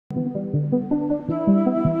Hello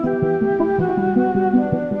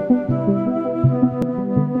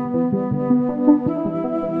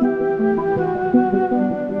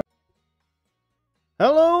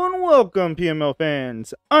and welcome, PML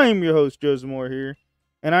fans. I'm your host, Joseph Moore here,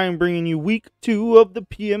 and I am bringing you week 2 of the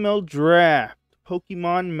PML Draft,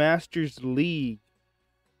 Pokemon Masters League.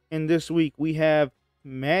 And this week we have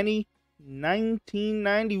Manny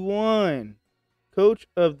 1991, coach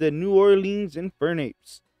of the New Orleans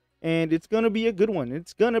Infernapes. And it's going to be a good one.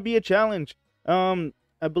 It's going to be a challenge. I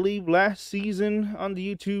believe last season on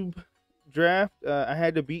the YouTube draft, I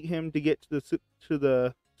had to beat him to get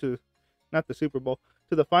to not the Super Bowl,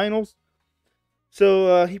 to the finals.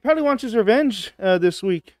 So he probably wants his revenge this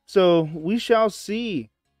week. So we shall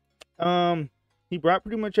see. He brought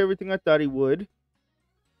pretty much everything I thought he would.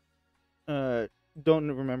 Don't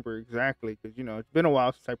remember exactly because, it's been a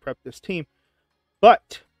while since I prepped this team.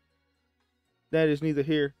 But that is neither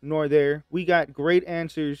here nor there. We got great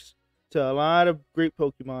answers to a lot of great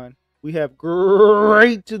Pokemon. We have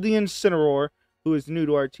great to the Incineroar, who is new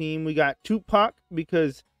to our team. We got Tupac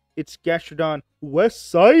because it's Gastrodon West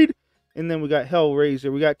Side. And then we got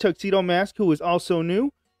Hellraiser. We got Tuxedo Mask, who is also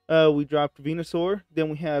new. We dropped Venusaur. Then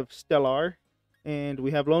we have Stellar. And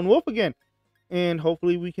we have Lone Wolf again. And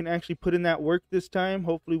hopefully we can actually put in that work this time.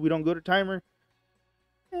 Hopefully we don't go to timer.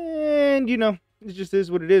 And, it just is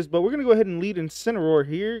what it is. But we're going to go ahead and lead Incineroar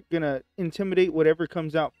here. Going to intimidate whatever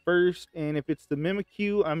comes out first. And if it's the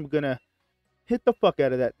Mimikyu, I'm going to hit the fuck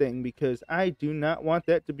out of that thing. Because I do not want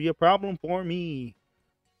that to be a problem for me.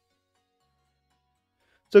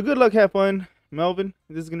 So good luck, have fun, Melvin.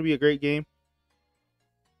 This is going to be a great game.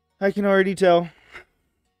 I can already tell.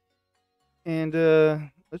 And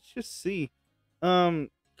let's just see.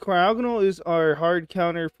 Cryogonal is our hard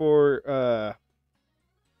counter for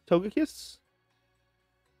Togekiss.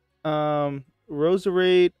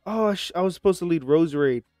 Roserade. Oh, I was supposed to lead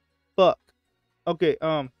Roserade. Fuck. Okay,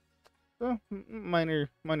 minor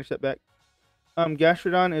setback.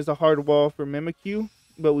 Gastrodon is a hard wall for Mimikyu,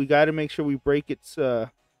 but we got to make sure we break its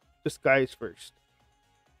disguise first.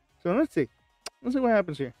 So let's see what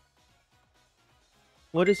happens here.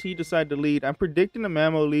 What does he decide to lead? I'm predicting a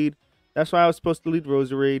Mamo lead. That's why I was supposed to lead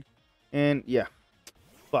Roserade. And yeah,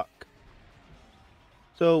 fuck.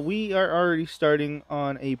 So we are already starting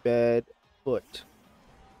on a bad foot.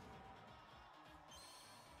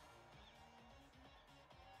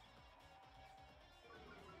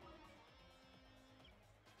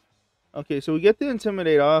 Okay, so we get the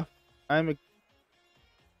Intimidate off. You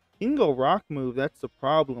can go rock move, that's the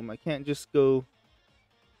problem. I can't just go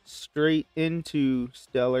straight into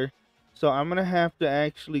Stellar. So I'm going to have to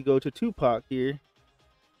actually go to Tupac here.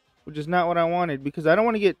 Which is not what I wanted. Because I don't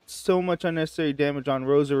want to get so much unnecessary damage on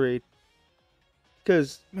Roserade.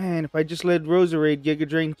 Because, man, if I just let Roserade Giga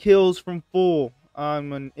Drain kills from full.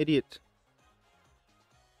 I'm an idiot.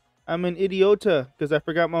 I'm an idiota. Because I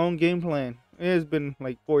forgot my own game plan. It has been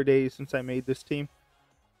like 4 days since I made this team.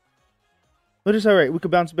 But it's alright. We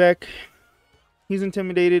could bounce back. He's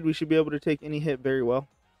intimidated. We should be able to take any hit very well.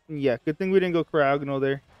 Yeah, good thing we didn't go Cryogonal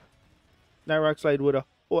there. That Rock Slide would have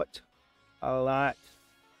fought a lot.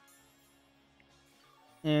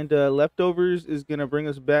 And Leftovers is going to bring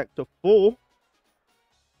us back to full.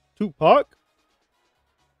 Tupac.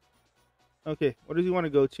 Okay, what does he want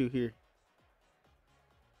to go to here?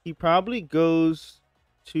 He probably goes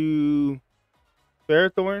to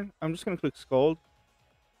Ferrothorn. I'm just going to click Scald.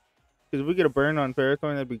 Because if we get a burn on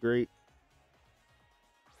Ferrothorn, that'd be great.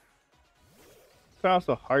 I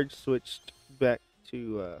also hard switched back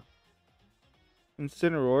to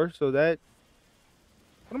Incineroar, so that.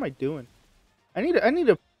 What am I doing? I need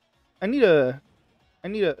a.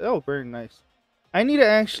 Oh, burn, nice. I need to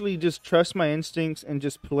actually just trust my instincts and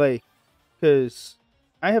just play, because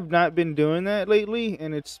I have not been doing that lately,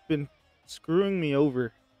 and it's been screwing me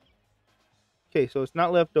over. Okay, so it's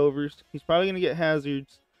not Leftovers. He's probably gonna get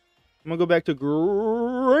Hazards. I'm going to go back to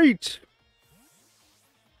great.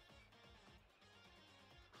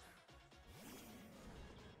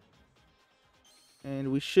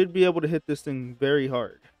 And we should be able to hit this thing very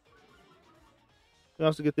hard. We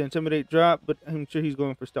also get the Intimidate drop, but I'm sure he's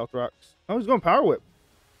going for Stealth Rocks. Oh, he's going Power Whip.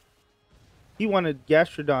 He wanted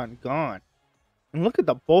Gastrodon gone. And look at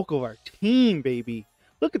the bulk of our team, baby.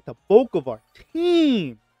 Look at the bulk of our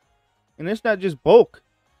team. And it's not just bulk.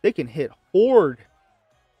 They can hit horde.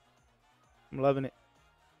 I'm loving it.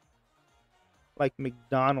 Like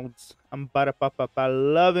McDonald's. I'm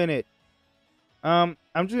loving it. I'm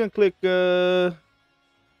just gonna click I'm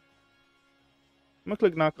gonna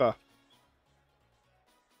click knockoff.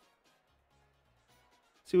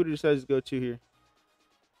 See what he decides to go to here.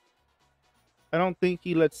 I don't think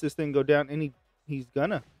he lets this thing go down, and he's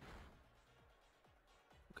gonna.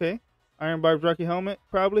 Okay. Iron Barb's Rocky Helmet,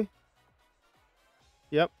 probably.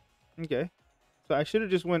 Yep. Okay. So I should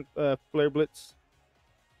have just went Flare Blitz.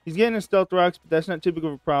 He's getting his Stealth Rocks, but that's not typical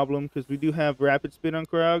of a problem because we do have Rapid Spin on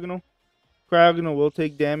Cryogonal. Cryogonal will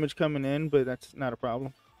take damage coming in, but that's not a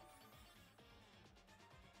problem.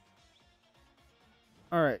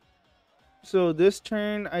 Alright. So this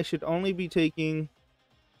turn, I should only be taking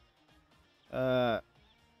Flare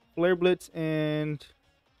Blitz and...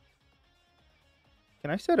 Can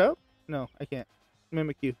I set up? No, I can't.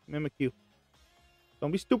 Mimikyu. Mimikyu.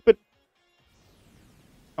 Don't be stupid.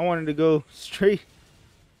 I wanted to go straight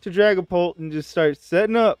to Dragapult and just start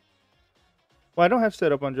setting up. Well, I don't have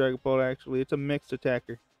setup on Dragapult, actually. It's a mixed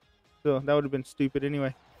attacker. So that would have been stupid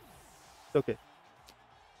anyway. It's okay.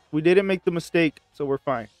 We didn't make the mistake, so we're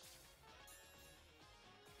fine.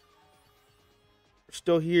 We're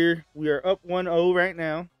still here. We are up 1-0 right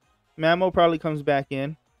now. Mamo probably comes back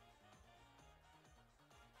in.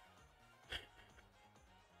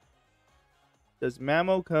 Does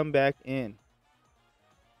Mamo come back in?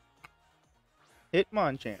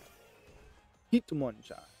 Hitmonchan.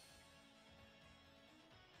 Hitmonchan.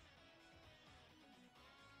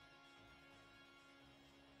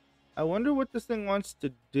 I wonder what this thing wants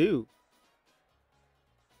to do.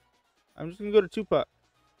 I'm just going to go to Tupac.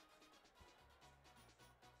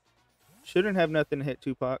 Shouldn't have nothing to hit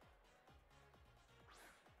Tupac.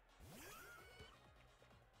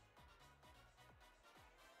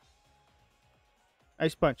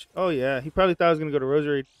 Ice Punch. Oh, yeah. He probably thought I was going to go to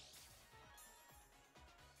Roserade.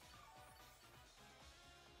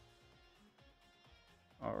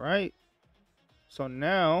 All right. So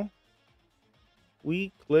now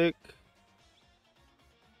we click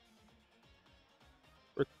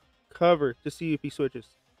Recover to see if he switches.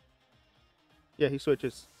 Yeah, he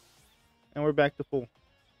switches. And we're back to full.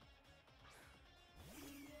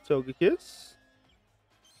 Togekiss.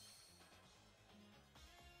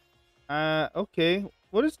 Okay.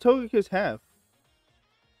 What does Togekiss have?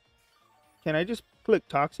 Can I just click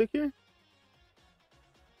Toxic here?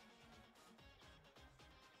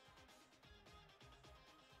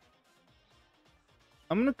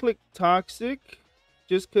 I'm gonna click Toxic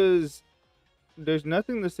just because there's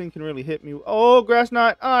nothing this thing can really hit me. Oh, Grass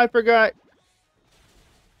Knot. Oh, I forgot.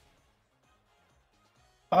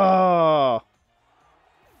 Oh.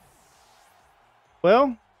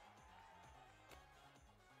 Well,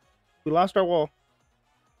 we lost our wall.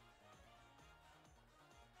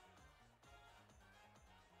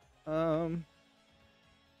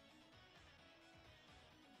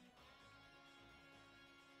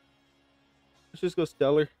 Let's just go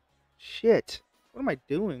Stellar. Shit. What am I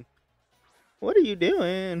doing? What are you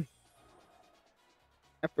doing?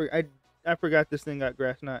 I forgot this thing got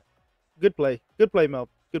Grass Knot. Good play. Good play, Mel.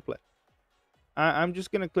 Good play. I'm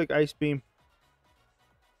just going to click Ice Beam.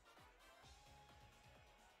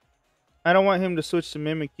 I don't want him to switch to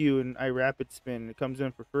Mimikyu and I Rapid Spin. It comes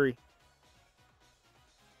in for free.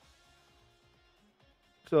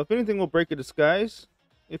 So if anything, we'll break a Disguise.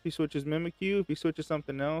 If he switches Mimikyu. If he switches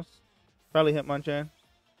something else. Probably Hitmonchan.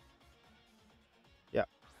 Yeah.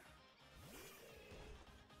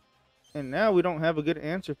 And now we don't have a good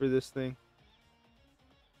answer for this thing.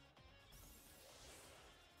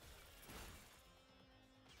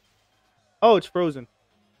 Oh, it's frozen.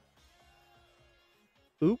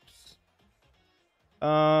 Oops.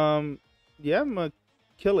 Yeah, I'm gonna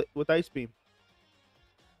kill it with Ice Beam.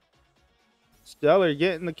 Stellar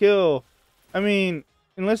getting the kill. I mean,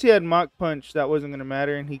 unless he had Mach Punch, that wasn't gonna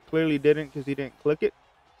matter, and he clearly didn't because he didn't click it.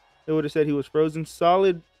 It would have said he was frozen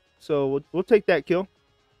solid. So we'll take that kill.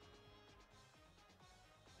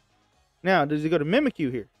 Now, does he go to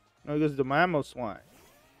Mimikyu here? No, he goes to Mamoswine.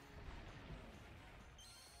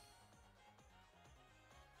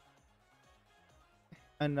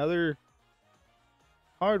 Another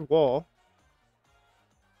hard wall.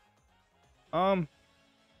 I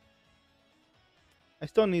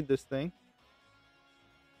still need this thing.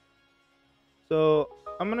 So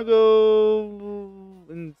I'm gonna go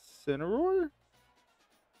Incineroar.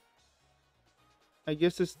 I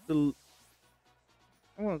guess it's the,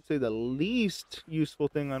 I won't say the least useful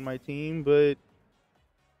thing on my team, but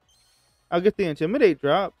I'll get the Intimidate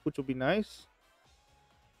drop, which will be nice.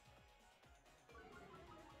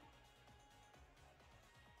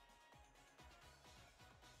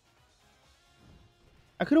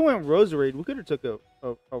 I could have went Roserade. We could have took a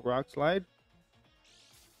Rock Slide.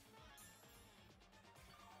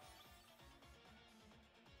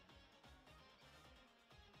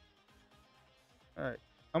 Alright.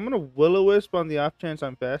 I'm going to Will-O-Wisp on the off chance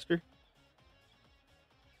I'm faster.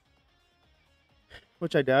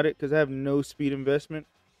 which I doubt it because I have no speed investment.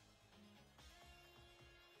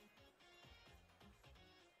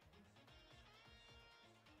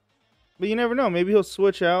 But you never know. Maybe he'll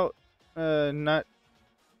switch out, not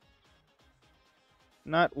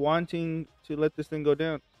wanting to let this thing go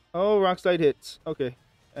down. Oh, rock slide hits. Okay,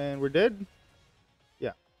 and we're dead.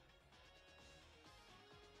 Yeah.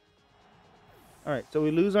 All right, so we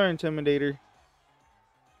lose our intimidator,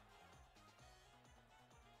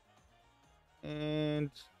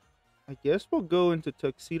 and I guess we'll go into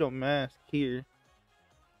tuxedo mask here.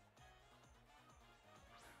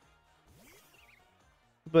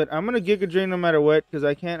 But I'm gonna Giga Drain no matter what because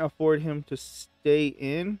I can't afford him to stay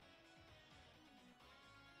in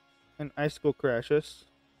and Icicle Crash us.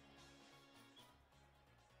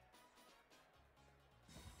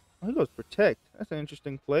 Oh, he goes Protect. That's an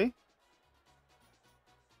interesting play.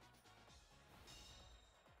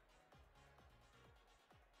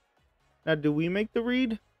 Now, do we make the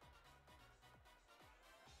read?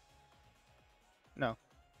 No.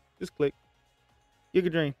 Just click. Giga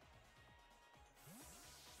Drain.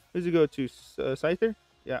 Who's he go to? Scyther?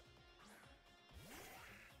 Yeah.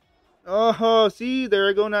 Oh, see? There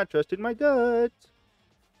I go. Not trusted my gut.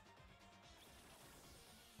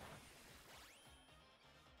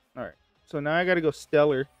 Alright. So now I gotta go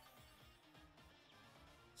Stellar.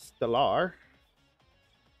 Stellar.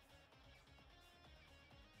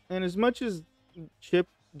 And as much as chip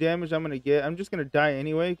damage I'm gonna get, I'm just gonna die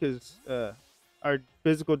anyway because our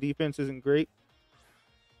physical defense isn't great.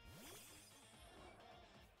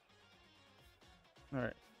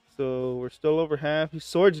 Alright. So we're still over half. He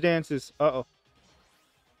Swords Dances. Uh-oh.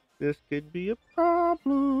 This could be a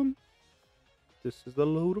problem. This is a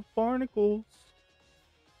load of barnacles.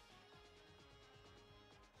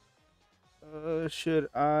 Should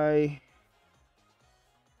I...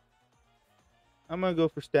 I'm gonna go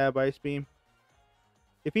for Stab Ice Beam.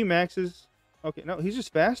 If he maxes... Okay, no, he's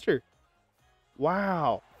just faster.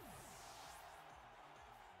 Wow.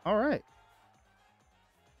 Alright.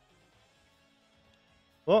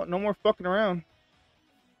 Well, no more fucking around.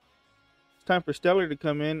 It's time for Stellar to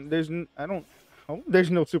come in. There's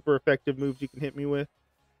there's no super effective moves you can hit me with.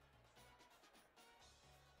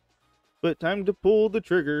 But time to pull the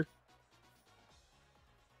trigger.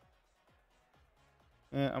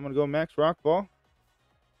 And I'm gonna go max Rock Ball.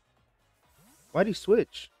 Why'd he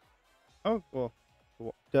switch? Oh, well,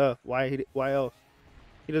 duh. Why else?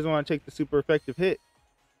 He doesn't want to take the super effective hit.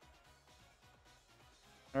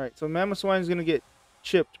 Alright, so Mamoswine's gonna get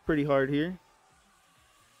chipped pretty hard here.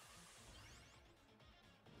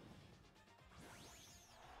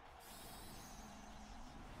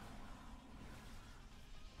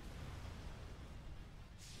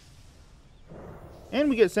 And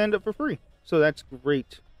we get sand up for free. So that's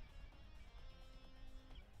great.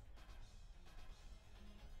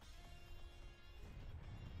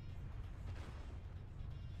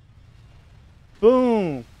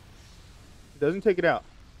 Boom. Doesn't take it out.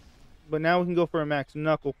 But now we can go for a max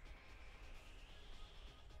Knuckle.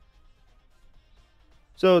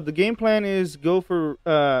 So the game plan is go for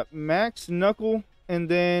max Knuckle and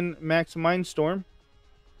then max Mindstorm.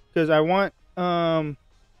 Because I want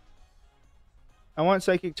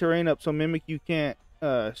Psychic Terrain up so Mimikyu can't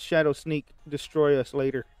Shadow Sneak destroy us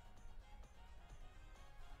later.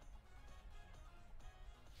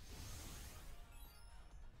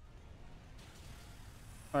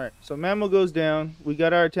 Alright, so Mamo goes down. We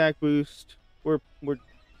got our attack boost. We're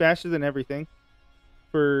faster than everything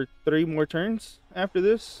for 3 more turns after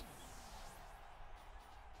this.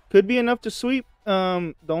 Could be enough to sweep.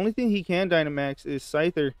 The only thing he can Dynamax is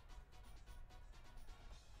Scyther.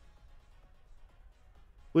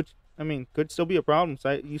 Which, I mean, could still be a problem.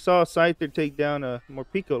 You saw Scyther take down a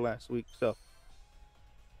Morpeko last week, so.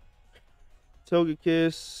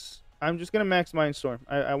 Togekiss. I'm just going to max Mindstorm.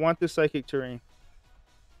 I want this Psychic Terrain.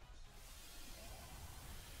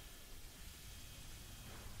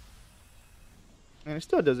 And it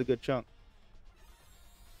still does a good chunk.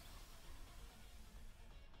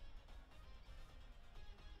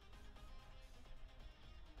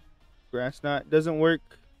 Grass Knot doesn't work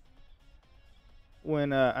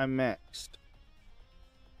when I'm maxed.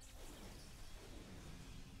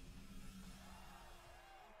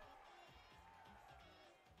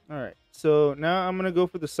 Alright, so now I'm going to go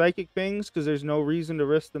for the Psychic Fangs because there's no reason to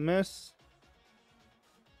risk the miss.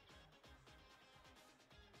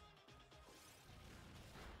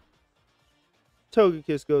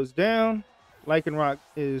 Togekiss goes down. Lycanroc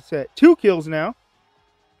is at 2 kills now.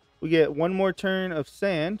 We get 1 more turn of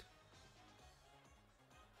sand.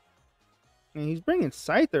 And he's bringing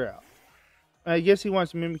Scyther out. I guess he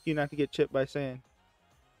wants Mimikyu not to get chipped by sand.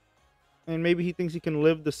 And maybe he thinks he can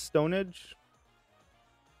live the Stone Edge.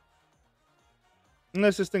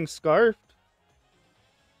 Unless this thing's scarfed.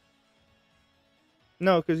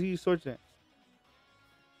 No, because he used Sword Dance.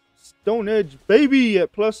 Stone Edge, baby,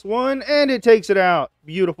 at +1. And it takes it out.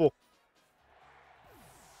 Beautiful.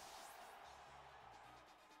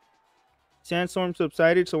 Sandstorm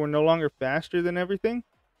subsided, so we're no longer faster than everything.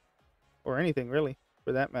 Or anything, really,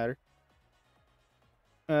 for that matter.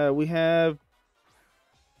 We have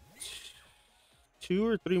 2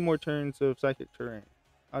 or 3 more turns of Psychic Terrain.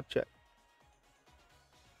 I'll check.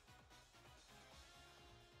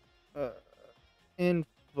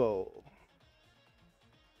 Info.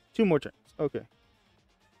 2 more turns. Okay.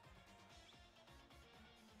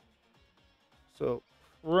 So,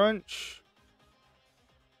 Crunch.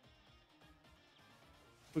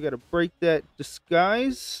 We gotta break that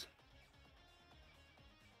disguise.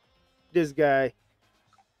 This guy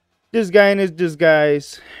in his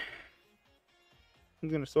disguise.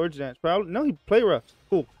 He's gonna Swords Dance. Probably. No, he play roughs.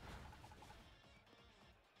 Cool.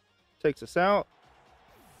 Takes us out.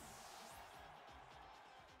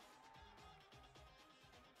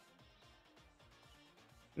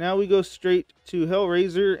 Now we go straight to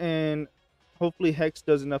Hellraiser, and hopefully Hex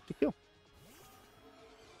does enough to kill.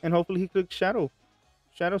 And hopefully he clicks Shadow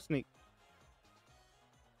Sneak.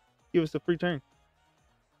 Give us a free turn.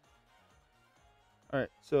 Alright,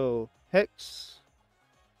 so Hex.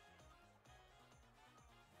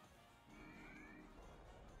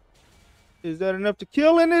 Is that enough to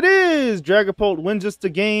kill? And it is! Dragapult wins us the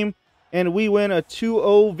game, and we win a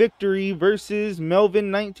 2-0 victory versus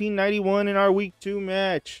Melvin 1991 in our Week 2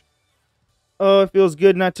 match. Oh, it feels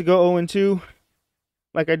good not to go 0-2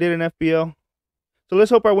 like I did in FBL. So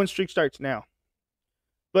let's hope our win streak starts now.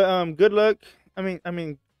 But good luck.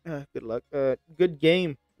 Good luck. Good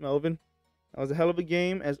game, Melvin. That was a hell of a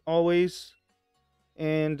game, as always.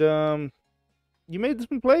 And you made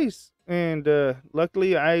some plays. And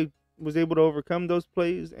luckily, I was able to overcome those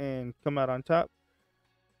plays and come out on top.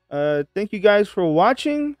 Thank you guys for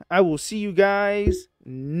watching. I will see you guys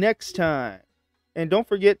next time. And don't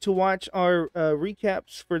forget to watch our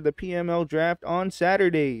recaps for the PML draft on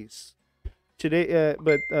Saturdays. Today,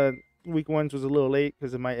 but week 1 was a little late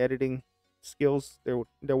because of my editing skills.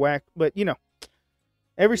 They're whack. But, you know,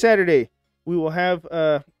 every Saturday we will have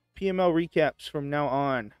PML recaps from now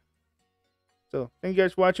on. So thank you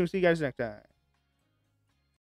guys for watching. See you guys next time.